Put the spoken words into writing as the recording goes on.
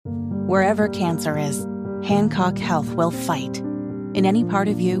Wherever cancer is, Hancock Health will fight. In any part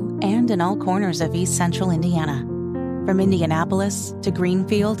of you and in all corners of East Central Indiana. From Indianapolis to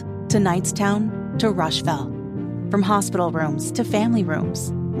Greenfield to Knightstown to Rushville. From hospital rooms to family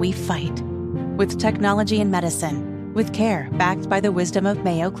rooms, we fight. With technology and medicine, with care backed by the wisdom of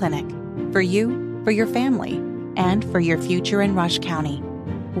Mayo Clinic. For you, for your family, and for your future in Rush County.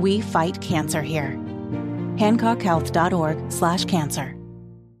 We fight cancer here. HancockHealth.org/cancer.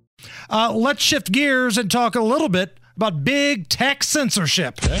 Let's shift gears and talk a little bit about big tech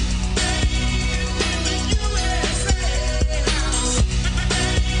censorship. Okay.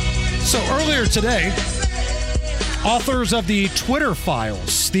 So earlier today, authors of the Twitter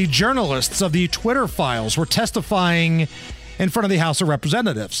files, the journalists of the Twitter files, were testifying in front of the House of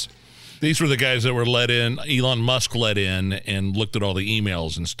Representatives. These were the guys that were let in, Elon Musk let in, and looked at all the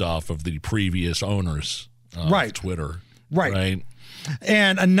emails and stuff of the previous owners of Twitter. Right.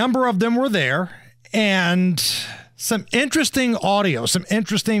 And a number of them were there, and some interesting audio, some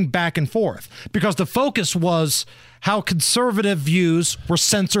interesting back and forth, because the focus was how conservative views were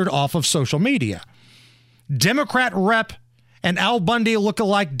censored off of social media. Democrat rep and Al Bundy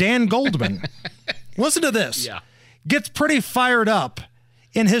lookalike Dan Goldman, listen to this, gets pretty fired up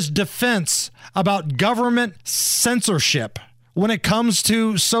in his defense about government censorship when it comes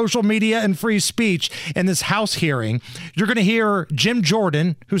to social media and free speech in this House hearing. You're going to hear Jim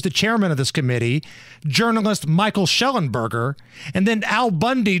Jordan, who's the chairman of this committee, journalist Michael Schellenberger, and then Al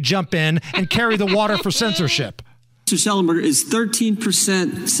Bundy jump in and carry the water for censorship. Mr. Schellenberger, is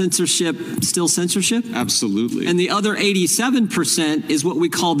 13% censorship still censorship? Absolutely. And the other 87% is what we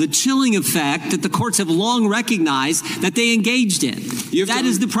call the chilling effect that the courts have long recognized that they engaged in. That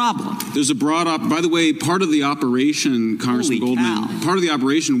is the problem. There's a broad by the way, part of the operation, Congressman Goldman, part of the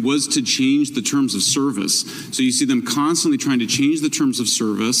operation was to change the terms of service. So you see them constantly trying to change the terms of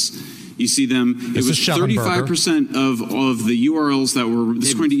service. You see them, it was 35% of the URLs that were, this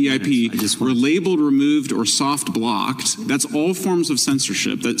is according to EIP, were labeled, removed, or soft blocked. That's all forms of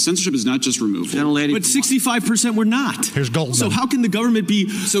censorship. That censorship is not just removal. But 65% were not. Here's Goldman. So how can the government be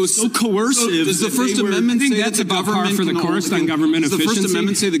so coercive? Does the First Amendment say that the government for the course on government efficiency? Does the First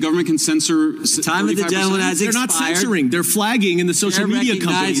Amendment say the government can censor 35%? Time of the gentleman has expired. They're not censoring. They're flagging in the social media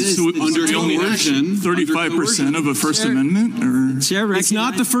companies. Under coercion. 35% of a First Amendment? It's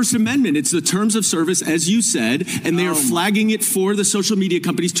not the First Amendment. It's the terms of service, as you said, and they are flagging it for the social media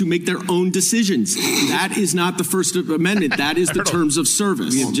companies to make their own decisions. That is not the First Amendment. That is the terms of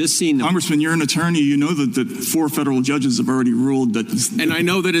service. We have just seen them. Congressman, you're an attorney. You know that 4 federal judges have already ruled that. And I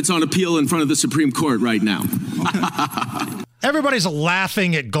know that it's on appeal in front of the Supreme Court right now. Everybody's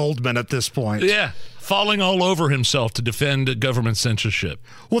laughing at Goldman at this point. Yeah. Falling all over himself to defend government censorship.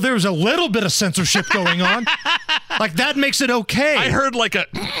 Well, there's a little bit of censorship going on. Like, that makes it okay. I heard like a...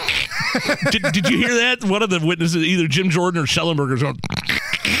 did you hear that? One of the witnesses, either Jim Jordan or Schellenberger's going...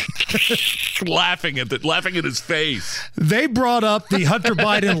 laughing at his face. They brought up the Hunter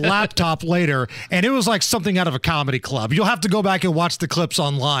Biden laptop later, and it was like something out of a comedy club. You'll have to go back and watch the clips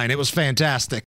online. It was fantastic.